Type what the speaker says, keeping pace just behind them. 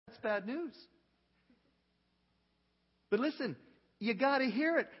bad news. But listen, you got to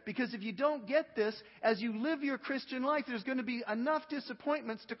hear it, because if you don't get this, as you live your Christian life, there's going to be enough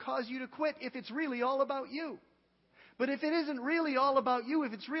disappointments to cause you to quit if it's really all about you. But if it isn't really all about you,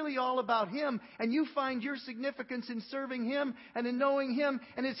 if it's really all about Him, and you find your significance in serving Him and in knowing Him,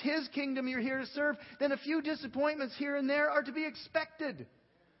 and it's His kingdom you're here to serve, then a few disappointments here and there are to be expected.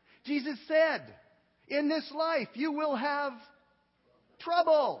 Jesus said, in this life you will have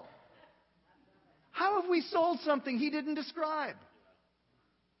trouble. How have we sold something He didn't describe?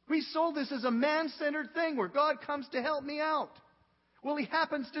 We sold this as a man-centered thing where God comes to help me out. Well, He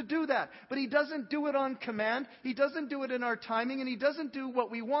happens to do that, but He doesn't do it on command. He doesn't do it in our timing, and He doesn't do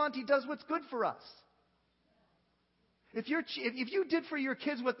what we want. He does what's good for us. If you did for your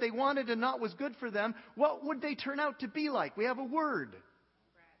kids what they wanted and not was good for them, what would they turn out to be like? We have a word.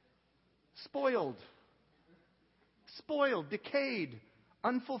 Spoiled. Spoiled, decayed,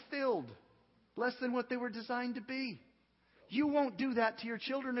 unfulfilled, less than what they were designed to be. You won't do that to your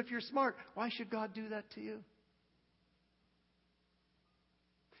children if you're smart. Why should God do that to you?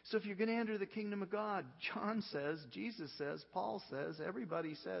 So if you're going to enter the kingdom of God, John says, Jesus says, Paul says,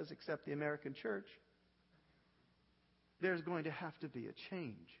 everybody says, except the American church, there's going to have to be a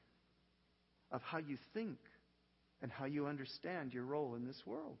change of how you think and how you understand your role in this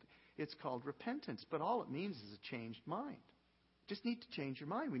world. It's called repentance, but all it means is a changed mind. Just need to change your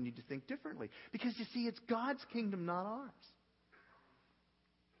mind. We need to think differently. Because you see, it's God's kingdom, not ours.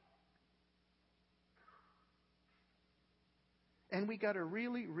 And we got a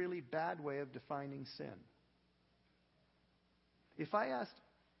really, really bad way of defining sin. If I asked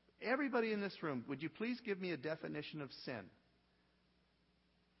everybody in this room, would you please give me a definition of sin?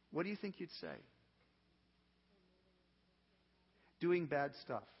 What do you think you'd say? Doing bad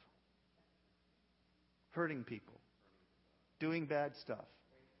stuff. Hurting people. Doing bad stuff.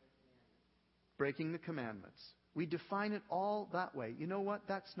 Breaking the commandments. We define it all that way. You know what?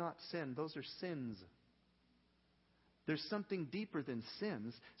 That's not sin. Those are sins. There's something deeper than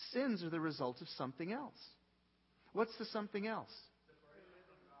sins. Sins are the result of something else. What's the something else?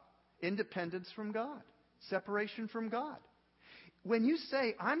 Independence from God. Separation from God. When you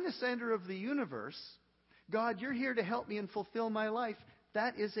say, I'm the center of the universe, God, you're here to help me and fulfill my life,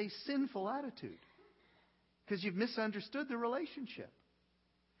 that is a sinful attitude. Because you've misunderstood the relationship.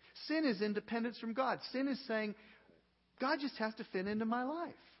 Sin is independence from God. Sin is saying, God just has to fit into my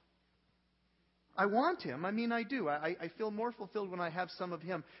life. I want Him. I mean, I do. I feel more fulfilled when I have some of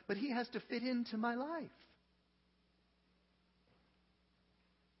Him. But He has to fit into my life.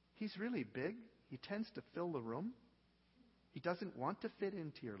 He's really big. He tends to fill the room. He doesn't want to fit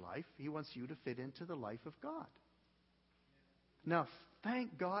into your life. He wants you to fit into the life of God. Now,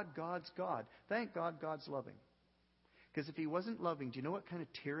 thank God God's God. Thank God God's loving. Because if He wasn't loving, do you know what kind of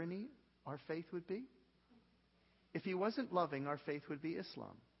tyranny our faith would be? If He wasn't loving, our faith would be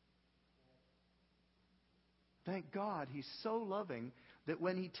Islam. Thank God He's so loving that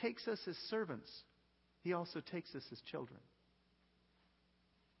when He takes us as servants, He also takes us as children.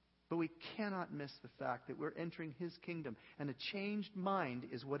 But we cannot miss the fact that we're entering His kingdom. And a changed mind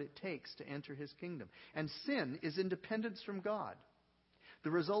is what it takes to enter His kingdom. And sin is independence from God. The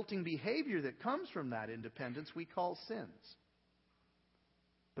resulting behavior that comes from that independence we call sins.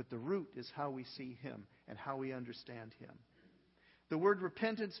 But the root is how we see Him and how we understand Him. The word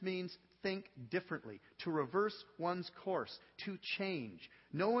repentance means think differently, to reverse one's course, to change.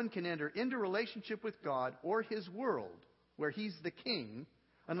 No one can enter into relationship with God or His world, where He's the king,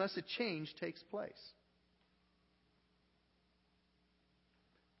 unless a change takes place.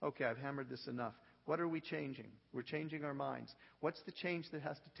 Okay, I've hammered this enough. What are we changing? We're changing our minds. What's the change that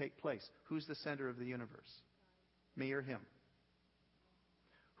has to take place? Who's the center of the universe? Me or Him?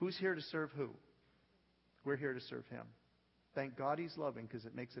 Who's here to serve who? We're here to serve Him. Thank God He's loving, because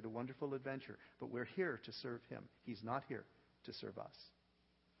it makes it a wonderful adventure. But we're here to serve Him. He's not here to serve us.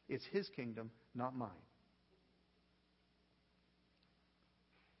 It's His kingdom, not mine.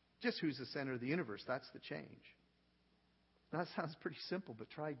 Just who's the center of the universe, that's the change. That sounds pretty simple, but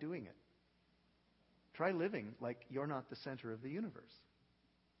try doing it. Try living like you're not the center of the universe.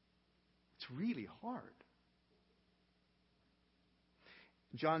 It's really hard.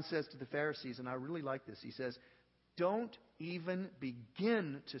 John says to the Pharisees, and I really like this, he says, don't even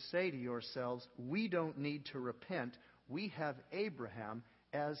begin to say to yourselves, we don't need to repent. We have Abraham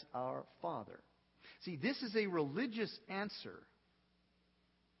as our father. See, this is a religious answer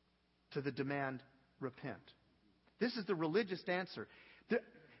to the demand, repent. This is the religious answer.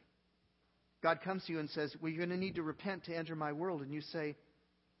 God comes to you and says, well, you're going to need to repent to enter my world. And you say,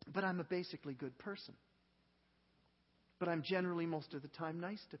 but I'm a basically good person. But I'm generally most of the time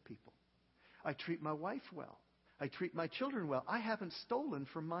nice to people. I treat my wife well. I treat my children well. I haven't stolen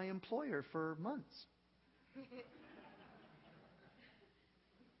from my employer for months.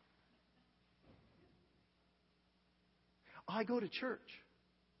 I go to church.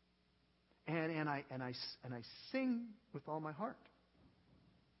 And I sing with all my heart.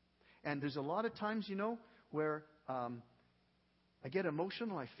 And there's a lot of times, where I get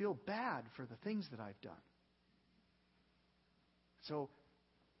emotional. I feel bad for the things that I've done. So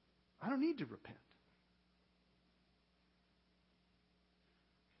I don't need to repent.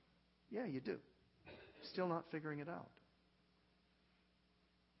 Yeah, you do. Still not figuring it out.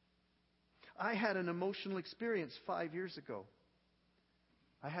 I had an emotional experience 5 years ago.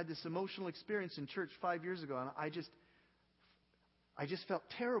 I had this emotional experience in church 5 years ago, and I just felt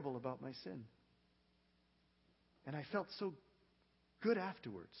terrible about my sin. And I felt so good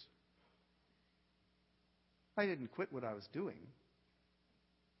afterwards. I didn't quit what I was doing,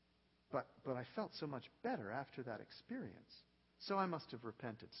 but I felt so much better after that experience. So I must have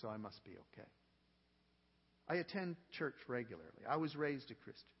repented, so I must be okay. I attend church regularly. I was raised a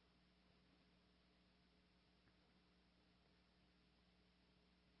Christian.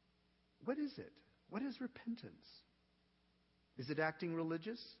 What is it? What is repentance? Is it acting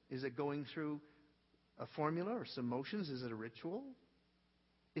religious? Is it going through a formula or some motions? Is it a ritual?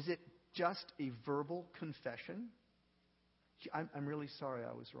 Is it just a verbal confession? I'm really sorry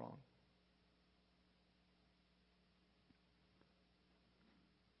I was wrong.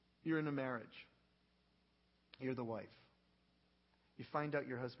 You're in a marriage. You're the wife. You find out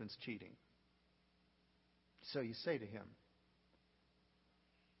your husband's cheating. So you say to him,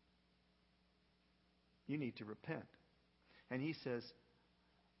 you need to repent. And he says,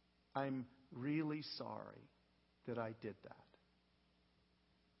 I'm really sorry that I did that.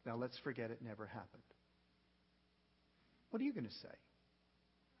 Now let's forget it never happened. What are you going to say?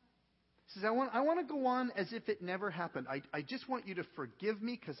 He says, I want to go on as if it never happened. I just want you to forgive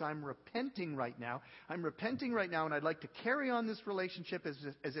me because I'm repenting right now. I'm repenting right now, and I'd like to carry on this relationship as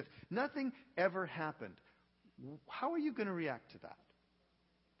if nothing ever happened. How are you going to react to that?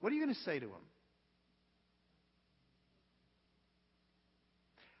 What are you going to say to him?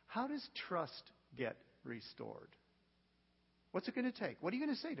 How does trust get restored? What's it going to take? What are you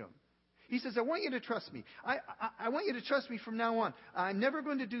going to say to him? He says, I want you to trust me. I want you to trust me from now on. I'm never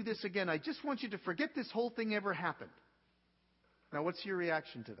going to do this again. I just want you to forget this whole thing ever happened. Now, what's your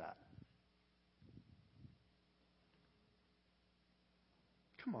reaction to that?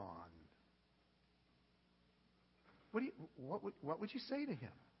 Come on. What would you say to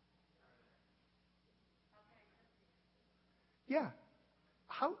him? Yeah.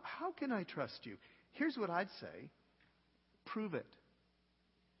 How can I trust you? Here's what I'd say. Prove it.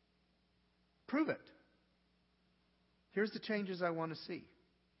 Prove it. Here's the changes I want to see.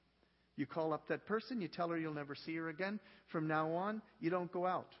 You call up that person, you tell her you'll never see her again. From now on, you don't go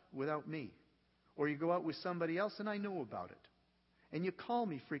out without me. Or you go out with somebody else and I know about it. And you call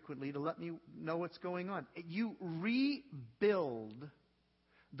me frequently to let me know what's going on. You rebuild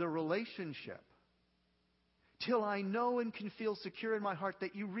the relationship till I know and can feel secure in my heart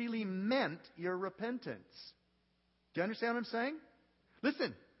that you really meant your repentance. Do you understand what I'm saying?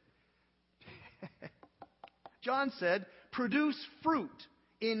 Listen. John said, produce fruit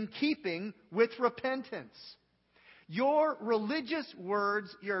in keeping with repentance. Your religious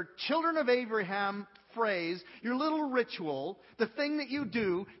words, your children of Abraham phrase, your little ritual, the thing that you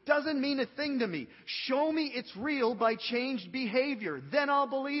do, doesn't mean a thing to me. Show me it's real by changed behavior. Then I'll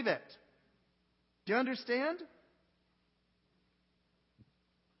believe it. Do you understand?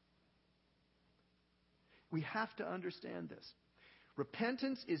 We have to understand this.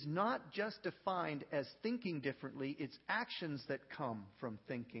 Repentance is not just defined as thinking differently, it's actions that come from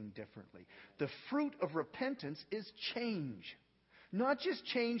thinking differently. The fruit of repentance is change. Not just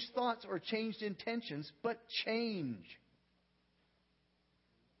changed thoughts or changed intentions, but change.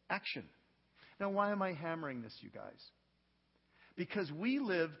 Action. Now, why am I hammering this, you guys? Because we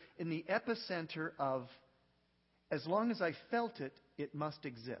live in the epicenter of, as long as I felt it, it must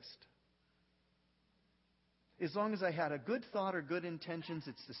exist. As long as I had a good thought or good intentions,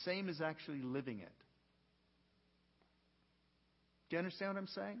 it's the same as actually living it. Do you understand what I'm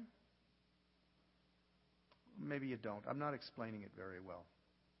saying? Maybe you don't. I'm not explaining it very well.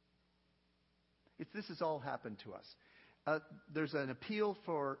 This has all happened to us. There's an appeal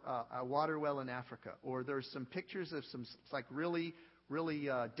for a water well in Africa, or there's some pictures of some really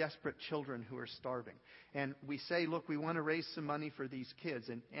desperate children who are starving. And we say, look, we want to raise some money for these kids.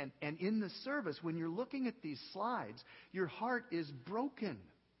 And in the service, when you're looking at these slides, your heart is broken.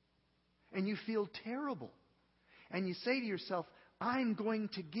 And you feel terrible. and you say to yourself, I'm going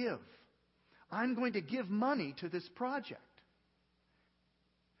to give. I'm going to give money to this project.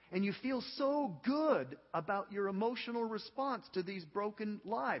 And you feel so good about your emotional response to these broken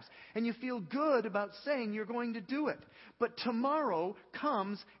lives. And you feel good about saying you're going to do it. But tomorrow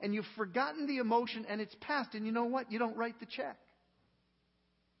comes and you've forgotten the emotion and it's past. And you know what? You don't write the check.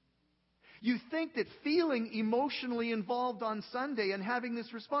 You think that feeling emotionally involved on Sunday and having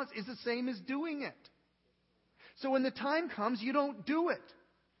this response is the same as doing it. So when the time comes, you don't do it.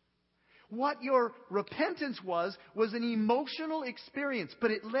 What your repentance was an emotional experience,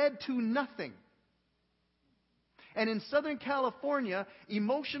 but it led to nothing. And in Southern California,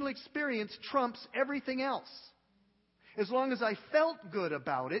 emotional experience trumps everything else. As long as I felt good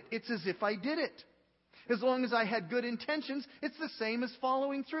about it, it's as if I did it. As long as I had good intentions, it's the same as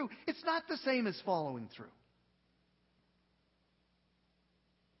following through. It's not the same as following through.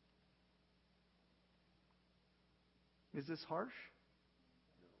 Is this harsh?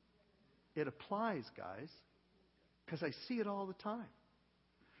 It applies, guys, because I see it all the time.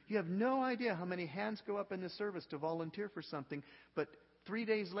 You have no idea how many hands go up in the service to volunteer for something, but 3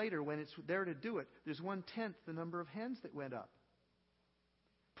 days later, when it's there to do it, there's 1/10 the number of hands that went up.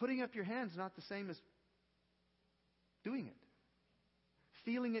 Putting up your hands is not the same as doing it.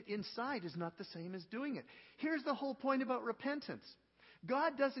 Feeling it inside is not the same as doing it. Here's the whole point about repentance.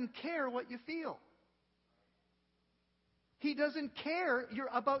 God doesn't care what you feel. He doesn't care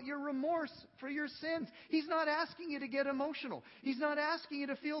about your remorse for your sins. He's not asking you to get emotional. He's not asking you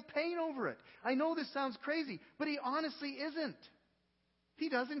to feel pain over it. I know this sounds crazy, but He honestly isn't. He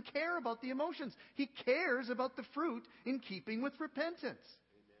doesn't care about the emotions. He cares about the fruit in keeping with repentance.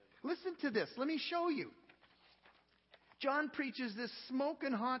 Amen. Listen to this. Let me show you. John preaches this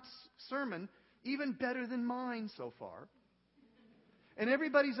smoking hot sermon, even better than mine so far. And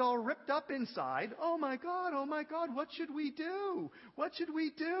everybody's all ripped up inside. Oh my God, what should we do? What should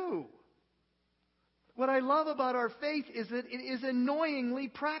we do? What I love about our faith is that it is annoyingly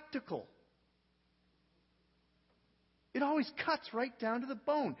practical. It always cuts right down to the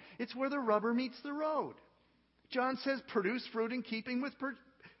bone. It's where the rubber meets the road. John says, produce fruit in keeping with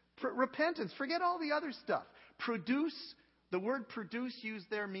repentance. Forget all the other stuff. Produce, the word produce used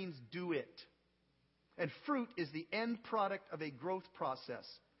there means do it. And fruit is the end product of a growth process.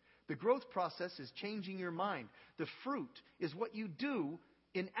 The growth process is changing your mind. The fruit is what you do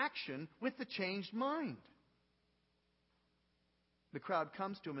in action with the changed mind. The crowd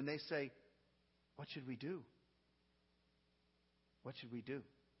comes to him and they say, what should we do? What should we do?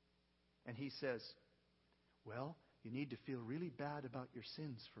 And he says, well, you need to feel really bad about your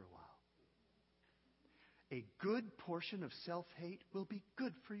sins for a while. A good portion of self-hate will be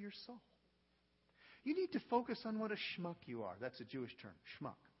good for your soul. You need to focus on what a schmuck you are. That's a Jewish term,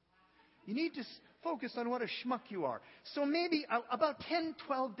 schmuck. You need to focus on what a schmuck you are. So maybe about 10,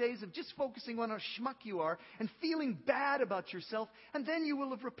 12 days of just focusing on how schmuck you are and feeling bad about yourself, and then you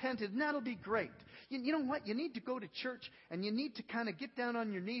will have repented, and that'll be great. You know what? You need to go to church, and you need to kind of get down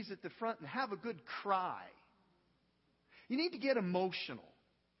on your knees at the front and have a good cry. You need to get emotional.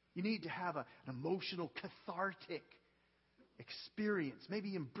 You need to have an emotional, cathartic experience.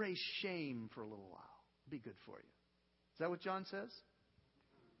 Maybe embrace shame for a little while. It'll be good for you. Is that what John says?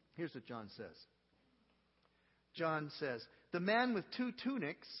 Here's what John says. John says, the man with 2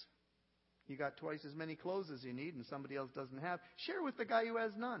 tunics, you got twice as many clothes as you need and somebody else doesn't have, share with the guy who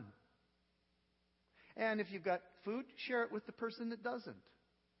has none. And if you've got food, share it with the person that doesn't.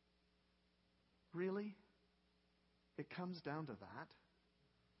 Really? It comes down to that?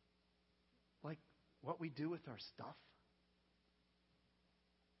 Like what we do with our stuff?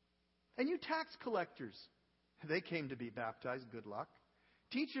 And you tax collectors, they came to be baptized. Good luck.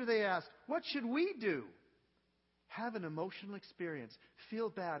 Teacher, they asked, what should we do? Have an emotional experience. Feel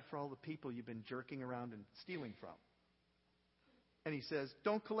bad for all the people you've been jerking around and stealing from. And he says,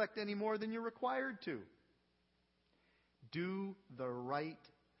 don't collect any more than you're required to. Do the right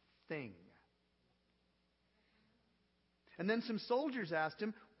thing. And then some soldiers asked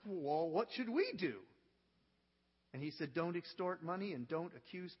him, well, what should we do? And he said, don't extort money and don't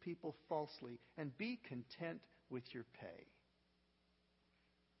accuse people falsely, and be content with your pay.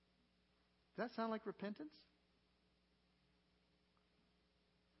 Does that sound like repentance?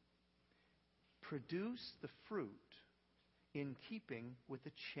 Produce the fruit in keeping with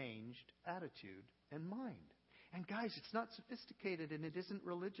a changed attitude and mind. And guys, it's not sophisticated and it isn't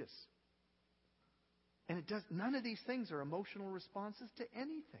religious. And none of these things are emotional responses to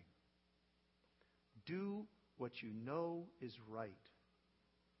anything. Do what you know is right.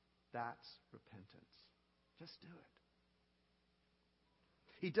 That's repentance. Just do it.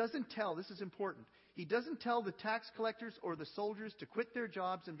 He doesn't tell, this is important, He doesn't tell the tax collectors or the soldiers to quit their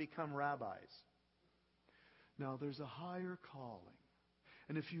jobs and become rabbis. Now, there's a higher calling.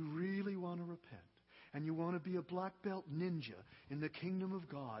 And if you really want to repent, and you want to be a black belt ninja in the kingdom of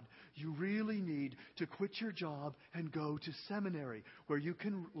God, you really need to quit your job and go to seminary, where you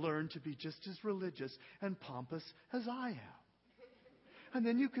can learn to be just as religious and pompous as I am. And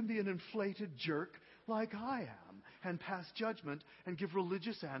then you can be an inflated jerk like I am and pass judgment and give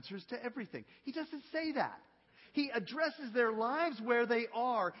religious answers to everything. He doesn't say that. He addresses their lives where they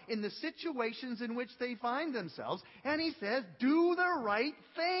are, in the situations in which they find themselves, and he says, do the right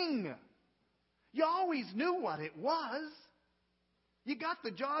thing. You always knew what it was. You got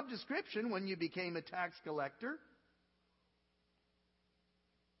the job description when you became a tax collector.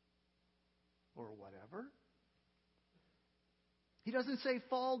 Or whatever. He doesn't say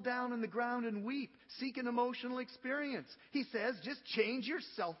fall down on the ground and weep, seek an emotional experience. He says just change your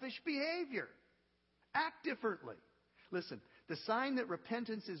selfish behavior. Act differently. Listen, the sign that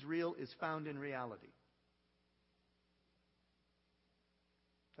repentance is real is found in reality.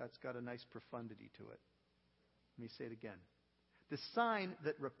 That's got a nice profundity to it. Let me say it again. The sign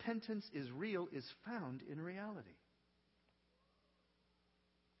that repentance is real is found in reality.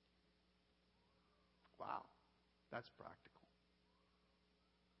 Wow, that's practical.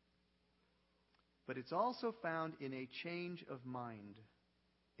 But it's also found in a change of mind.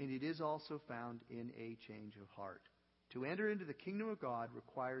 And it is also found in a change of heart. To enter into the kingdom of God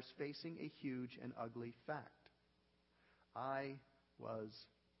requires facing a huge and ugly fact. I was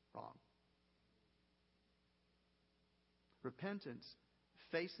wrong. Repentance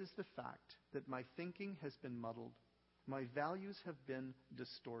faces the fact that my thinking has been muddled, my values have been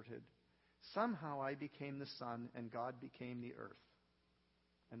distorted. Somehow I became the sun and God became the earth,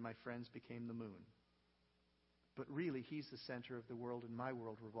 and my friends became the moon. But really, He's the center of the world, and my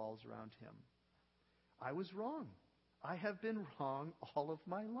world revolves around Him. I was wrong. I have been wrong all of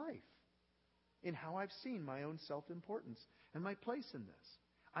my life in how I've seen my own self-importance and my place in this.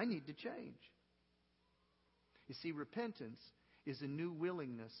 I need to change. You see, repentance is a new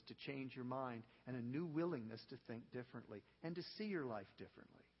willingness to change your mind and a new willingness to think differently and to see your life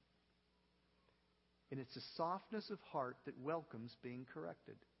differently. And it's a softness of heart that welcomes being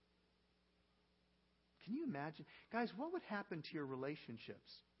corrected. Can you imagine? Guys, what would happen to your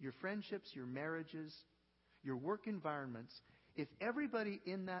relationships, your friendships, your marriages, your work environments, if everybody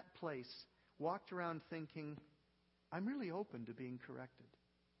in that place walked around thinking, I'm really open to being corrected?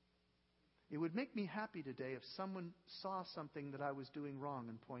 It would make me happy today if someone saw something that I was doing wrong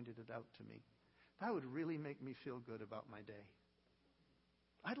and pointed it out to me. That would really make me feel good about my day.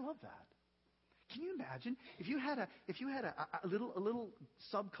 I'd love that. Can you imagine if you had a little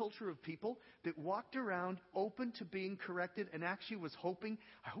subculture of people that walked around open to being corrected and actually was hoping,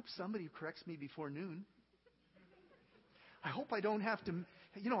 I hope somebody corrects me before noon. I hope I don't have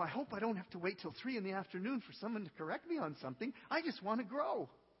to wait till 3 p.m. for someone to correct me on something. I just want to grow.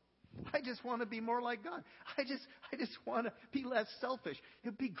 I just want to be more like God. I just want to be less selfish.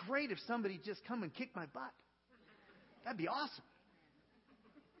 It'd be great if somebody just come and kick my butt. That'd be awesome.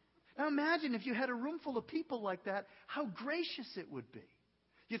 Now imagine if you had a room full of people like that, how gracious it would be.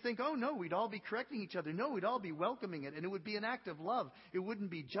 You think, oh no, we'd all be correcting each other. No, we'd all be welcoming it, and it would be an act of love. It wouldn't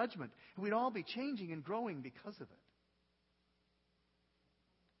be judgment. And we'd all be changing and growing because of it.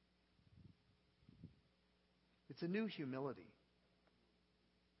 It's a new humility.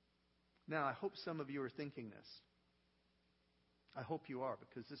 Now, I hope some of you are thinking this. I hope you are,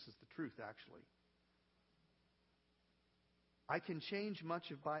 because this is the truth, actually. I can change much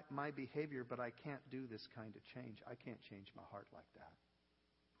of my behavior, but I can't do this kind of change. I can't change my heart like that.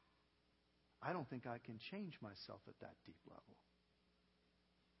 I don't think I can change myself at that deep level.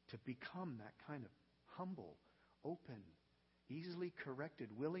 To become that kind of humble, open, easily corrected,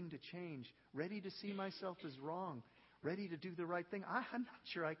 willing to change, ready to see myself as wrong, ready to do the right thing. I'm not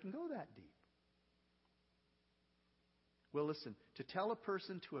sure I can go that deep. Well, listen, to tell a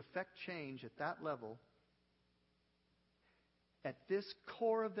person to effect change at that level, at this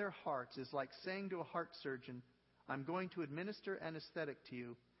core of their hearts, is like saying to a heart surgeon, I'm going to administer anesthetic to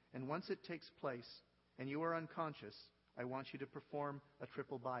you, and once it takes place and you are unconscious, I want you to perform a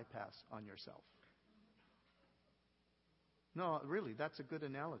triple bypass on yourself. No, really, that's a good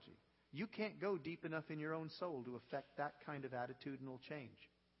analogy. You can't go deep enough in your own soul to effect that kind of attitudinal change.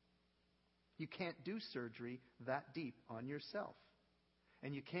 You can't do surgery that deep on yourself.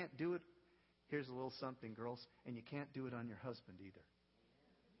 And you can't do it, here's a little something, girls, and you can't do it on your husband either.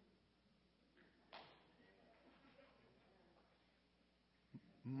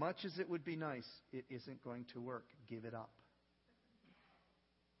 Much as it would be nice, it isn't going to work. Give it up.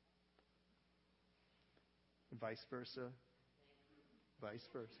 Vice versa. Vice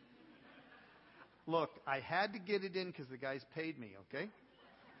versa. Look, I had to get it in because the guys paid me, okay?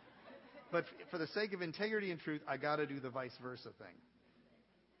 But for the sake of integrity and truth, I got to do the vice versa thing.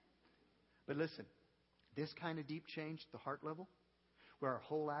 But listen, this kind of deep change at the heart level, where our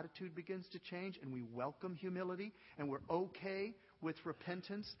whole attitude begins to change and we welcome humility and we're okay with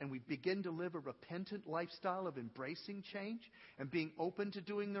repentance and we begin to live a repentant lifestyle of embracing change and being open to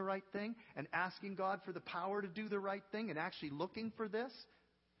doing the right thing and asking God for the power to do the right thing and actually looking for this.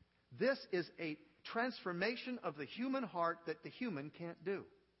 This is a transformation of the human heart that the human can't do.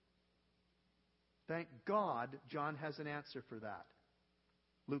 Thank God John has an answer for that.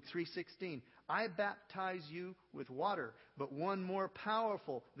 Luke 3:16, I baptize you with water, but one more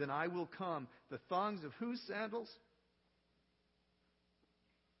powerful than I will come, the thongs of whose sandals?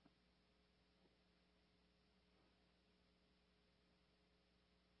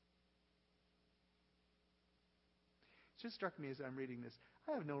 It just struck me as I'm reading this,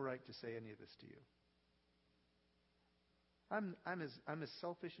 I have no right to say any of this to you. I'm as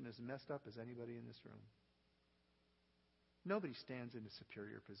selfish and as messed up as anybody in this room. Nobody stands in a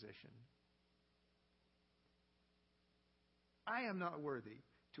superior position. I am not worthy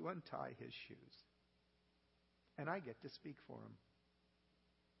to untie his shoes. And I get to speak for him.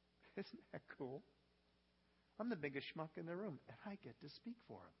 Isn't that cool? I'm the biggest schmuck in the room, and I get to speak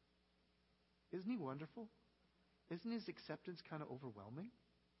for him. Isn't he wonderful? Isn't his acceptance kind of overwhelming?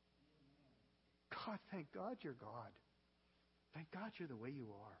 God, thank God you're God. Thank God you're the way you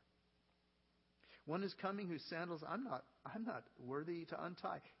are. One is coming whose sandals I'm not worthy to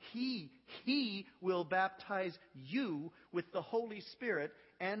untie. He will baptize you with the Holy Spirit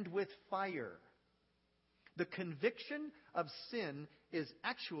and with fire. The conviction of sin is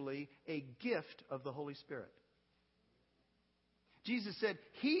actually a gift of the Holy Spirit. Jesus said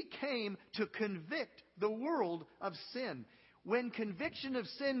He came to convict the world of sin. When conviction of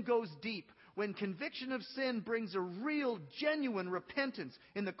sin goes deep, when conviction of sin brings a real, genuine repentance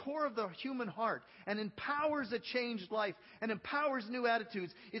in the core of the human heart and empowers a changed life and empowers new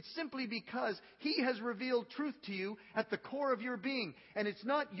attitudes, it's simply because He has revealed truth to you at the core of your being. And it's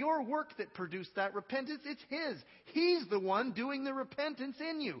not your work that produced that repentance, it's His. He's the one doing the repentance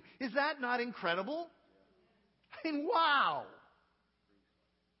in you. Is that not incredible? I mean, wow!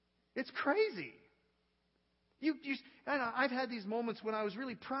 It's crazy. And I've had these moments when I was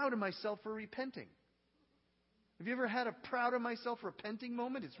really proud of myself for repenting. Have you ever had a proud of myself repenting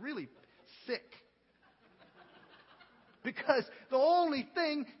moment? It's really sick. Because the only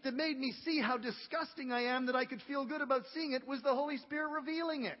thing that made me see how disgusting I am that I could feel good about seeing it was the Holy Spirit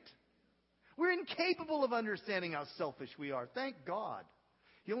revealing it. We're incapable of understanding how selfish we are. Thank God.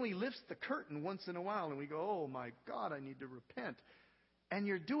 He only lifts the curtain once in a while and we go, oh my God, I need to repent. And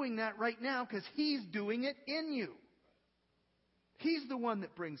you're doing that right now because He's doing it in you. He's the one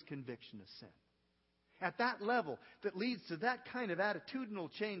that brings conviction of sin. At that level that leads to that kind of attitudinal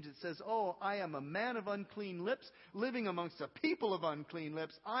change that says, oh, I am a man of unclean lips, living amongst a people of unclean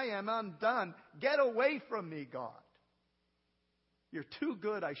lips. I am undone. Get away from me, God. You're too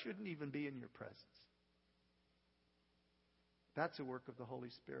good. I shouldn't even be in your presence. That's a work of the Holy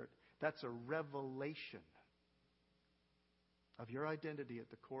Spirit. That's a revelation of your identity at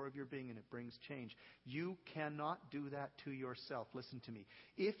the core of your being, and it brings change. You cannot do that to yourself. Listen to me.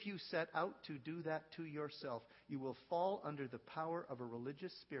 If you set out to do that to yourself, you will fall under the power of a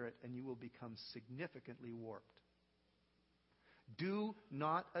religious spirit and you will become significantly warped. Do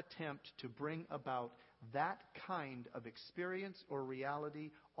not attempt to bring about that kind of experience or reality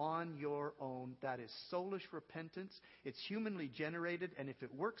on your own. That is soulish repentance. It's humanly generated, and if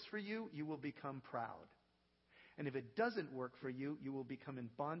it works for you, you will become proud. And if it doesn't work for you, you will become in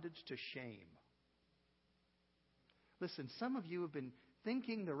bondage to shame. Listen, some of you have been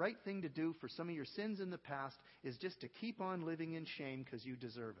thinking the right thing to do for some of your sins in the past is just to keep on living in shame because you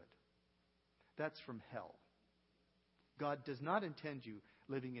deserve it. That's from hell. God does not intend you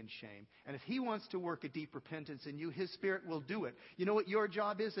living in shame. And if He wants to work a deep repentance in you, His Spirit will do it. You know what your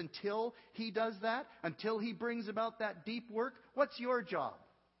job is until He does that? Until He brings about that deep work? What's your job?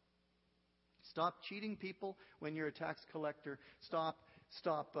 Stop cheating people when you're a tax collector. Stop.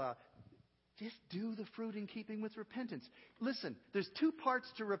 Just do the fruit in keeping with repentance. Listen, there's two parts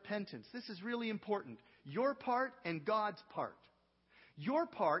to repentance. This is really important. Your part and God's part. Your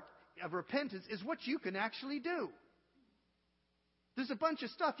part of repentance is what you can actually do. There's a bunch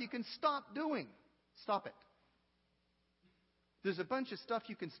of stuff you can stop doing. Stop it. There's a bunch of stuff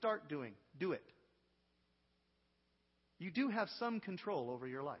you can start doing. Do it. You do have some control over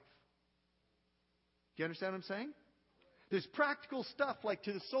your life. Do you understand what I'm saying? There's practical stuff like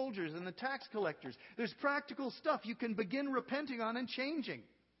to the soldiers and the tax collectors. There's practical stuff you can begin repenting on and changing.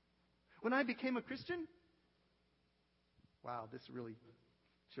 When I became a Christian, wow, this really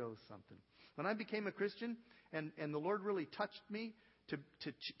shows something. When I became a Christian and the Lord really touched me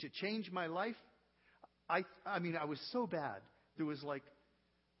to change my life, I mean, I was so bad. There was like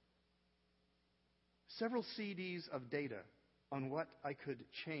several CDs of data on what I could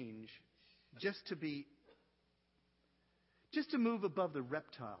change just to move above the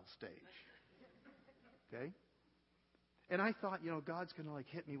reptile stage. Okay? And I thought, God's going to like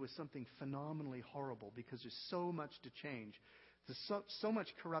hit me with something phenomenally horrible because there's so much to change. There's so much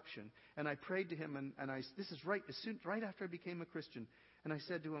corruption. And I prayed to him, and this is right after I became a Christian. And I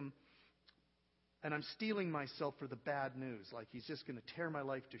said to him, and I'm steeling myself for the bad news. Like he's just going to tear my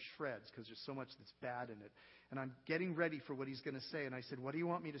life to shreds because there's so much that's bad in it. And I'm getting ready for what he's going to say. And I said, what do you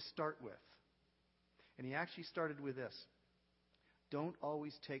want me to start with? And he actually started with this. Don't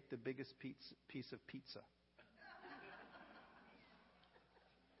always take the biggest piece of pizza.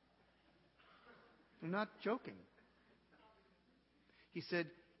 I'm not joking. He said,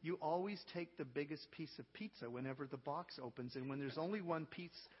 you always take the biggest piece of pizza whenever the box opens, and when there's only one piece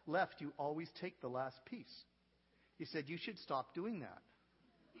left, you always take the last piece. He said, you should stop doing that.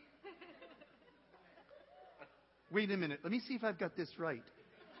 Wait a minute. Let me see if I've got this right.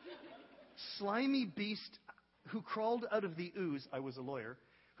 Slimy beast who crawled out of the ooze, I was a lawyer,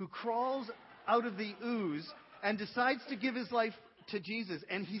 who crawls out of the ooze and decides to give his life to Jesus,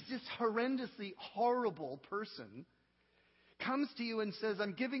 and he's this horrendously horrible person, comes to you and says,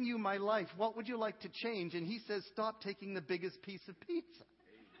 I'm giving you my life. What would you like to change? And he says, stop taking the biggest piece of pizza.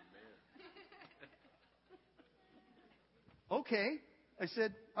 Okay. I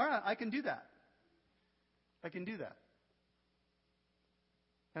said, all right, I can do that. I can do that.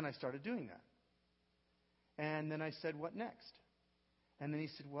 And I started doing that. And then I said, what next? And then he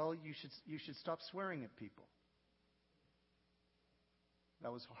said, well, you should stop swearing at people.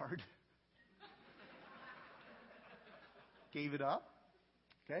 That was hard. Gave it up.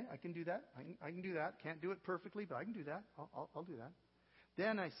 Okay, I can do that. I can do that. Can't do it perfectly, but I can do that. I'll do that.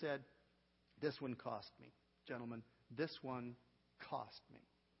 Then I said, this one cost me. Gentlemen, this one cost me.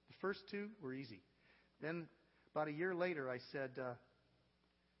 The first two were easy. Then about a year later, I said,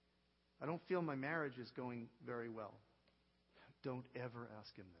 I don't feel my marriage is going very well. Don't ever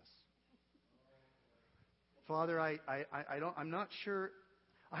ask him this. Father, I'm not sure.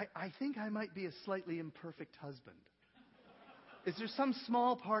 I think I might be a slightly imperfect husband. Is there some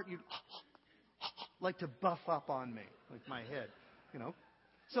small part you'd like to buff up on me, like my head,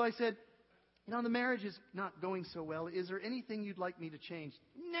 So I said, the marriage is not going so well. Is there anything you'd like me to change?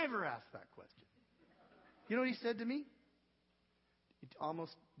 Never ask that question. You know what he said to me? It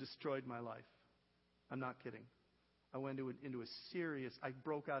almost destroyed my life. I'm not kidding. I went into a serious, I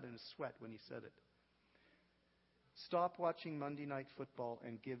broke out in a sweat when he said it. Stop watching Monday Night Football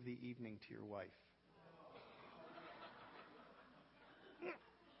and give the evening to your wife.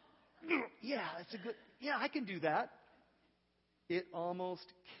 Yeah, I can do that. It almost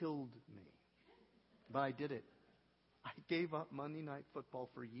killed me. But I did it. I gave up Monday Night Football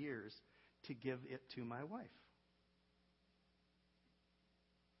for years to give it to my wife.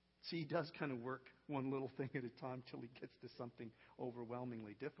 See, he does kind of work one little thing at a time till he gets to something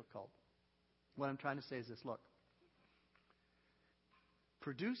overwhelmingly difficult. What I'm trying to say is this, look.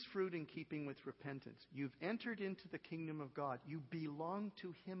 Produce fruit in keeping with repentance. You've entered into the kingdom of God. You belong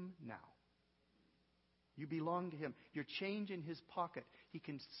to Him now. You belong to Him. You're change in His pocket. He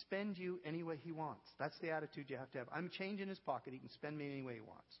can spend you any way He wants. That's the attitude you have to have. I'm change in His pocket. He can spend me any way He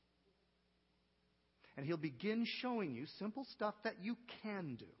wants. And He'll begin showing you simple stuff that you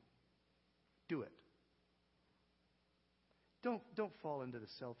can do. Do it. Don't fall into the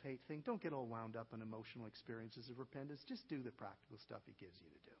self-hate thing. Don't get all wound up in emotional experiences of repentance. Just do the practical stuff He gives you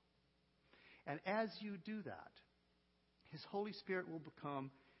to do. And as you do that, His Holy Spirit will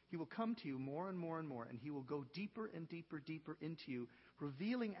come to you more and more and more, and He will go deeper and deeper, deeper into you,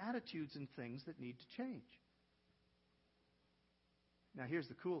 revealing attitudes and things that need to change. Now, here's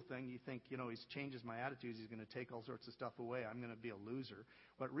the cool thing. You think, He changes my attitudes. He's going to take all sorts of stuff away. I'm going to be a loser.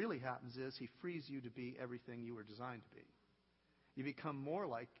 What really happens is He frees you to be everything you were designed to be. You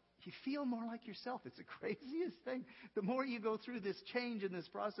feel more like yourself. It's the craziest thing. The more you go through this change in this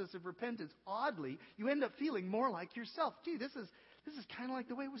process of repentance, oddly, you end up feeling more like yourself. Gee, this is kind of like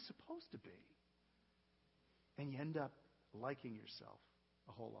the way it was supposed to be. And you end up liking yourself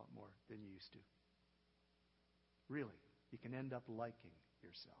a whole lot more than you used to. Really, you can end up liking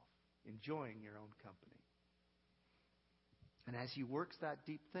yourself, enjoying your own company. And as He works that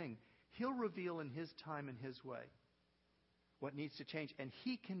deep thing, He'll reveal in His time and His way what needs to change. And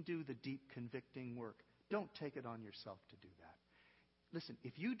He can do the deep convicting work. Don't take it on yourself to do that. Listen,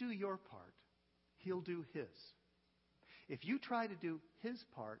 if you do your part, He'll do His. If you try to do His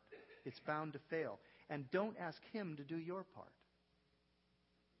part, it's bound to fail. And don't ask Him to do your part.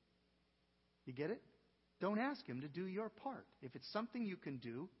 You get it? Don't ask Him to do your part. If it's something you can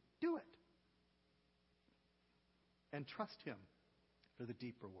do, do it. And trust Him for the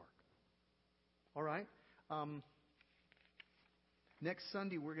deeper work. All right? Next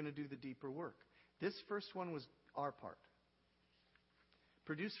Sunday, we're going to do the deeper work. This first one was our part.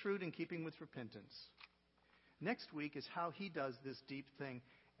 Produce fruit in keeping with repentance. Next week is how He does this deep thing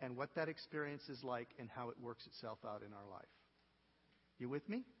and what that experience is like and how it works itself out in our life. You with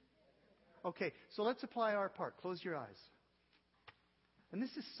me? Okay, so let's apply our part. Close your eyes. And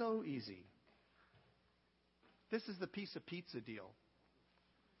this is so easy. This is the piece of pizza deal.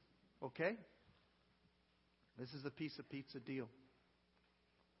 Okay? This is the piece of pizza deal.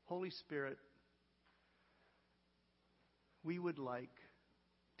 Holy Spirit, we would like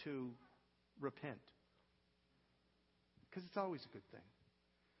to repent. Because it's always a good thing.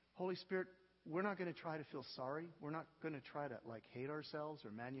 Holy Spirit, we're not going to try to feel sorry. We're not going to try to hate ourselves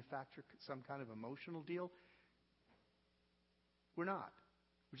or manufacture some kind of emotional deal. We're not.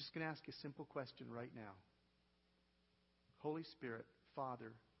 We're just going to ask you a simple question right now. Holy Spirit,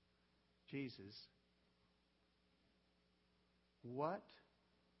 Father, Jesus, what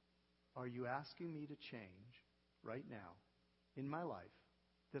are you asking me to change right now in my life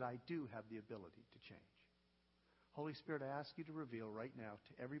that I do have the ability to change? Holy Spirit, I ask you to reveal right now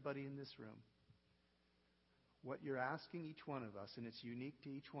to everybody in this room what you're asking each one of us, and it's unique to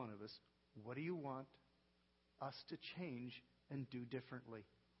each one of us. What do you want us to change and do differently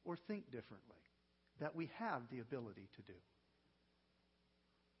or think differently that we have the ability to do?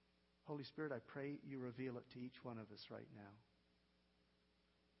 Holy Spirit, I pray you reveal it to each one of us right now.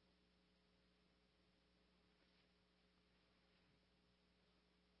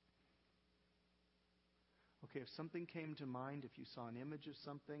 Okay, if something came to mind, if you saw an image of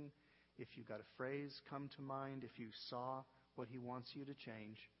something, if you got a phrase come to mind, if you saw what He wants you to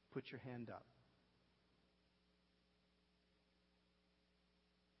change, put your hand up.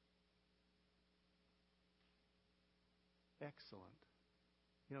 Excellent.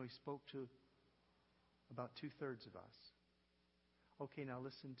 You know, He spoke to about 2/3 of us. Okay, now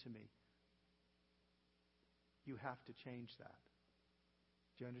listen to me. You have to change that.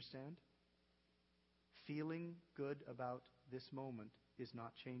 Do you understand? Feeling good about this moment is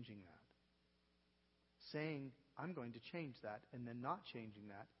not changing that. Saying, I'm going to change that, and then not changing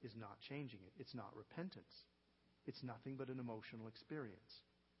that is not changing it. It's not repentance. It's nothing but an emotional experience.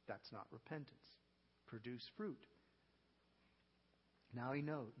 That's not repentance. Produce fruit. Now you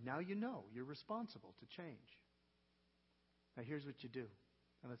know. Now you know you're responsible to change. Now here's what you do.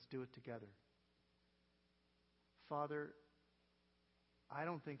 And let's do it together. Father, I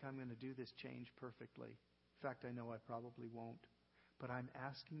don't think I'm going to do this change perfectly. In fact, I know I probably won't. But I'm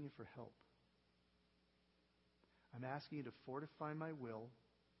asking you for help. I'm asking you to fortify my will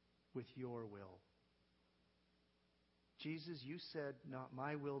with your will. Jesus, you said, not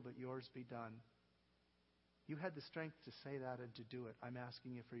my will, but yours be done. You had the strength to say that and to do it. I'm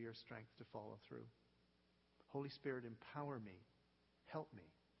asking you for your strength to follow through. Holy Spirit, empower me. Help me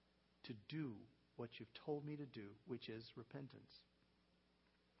to do what you've told me to do, which is repentance.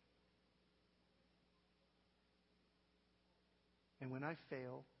 And when I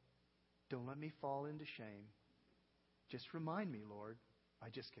fail, don't let me fall into shame. Just remind me, Lord, I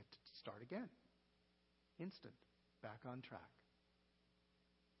just get to start again. Instant. Back on track.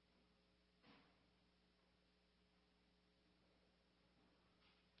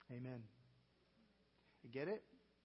 Amen. You get it?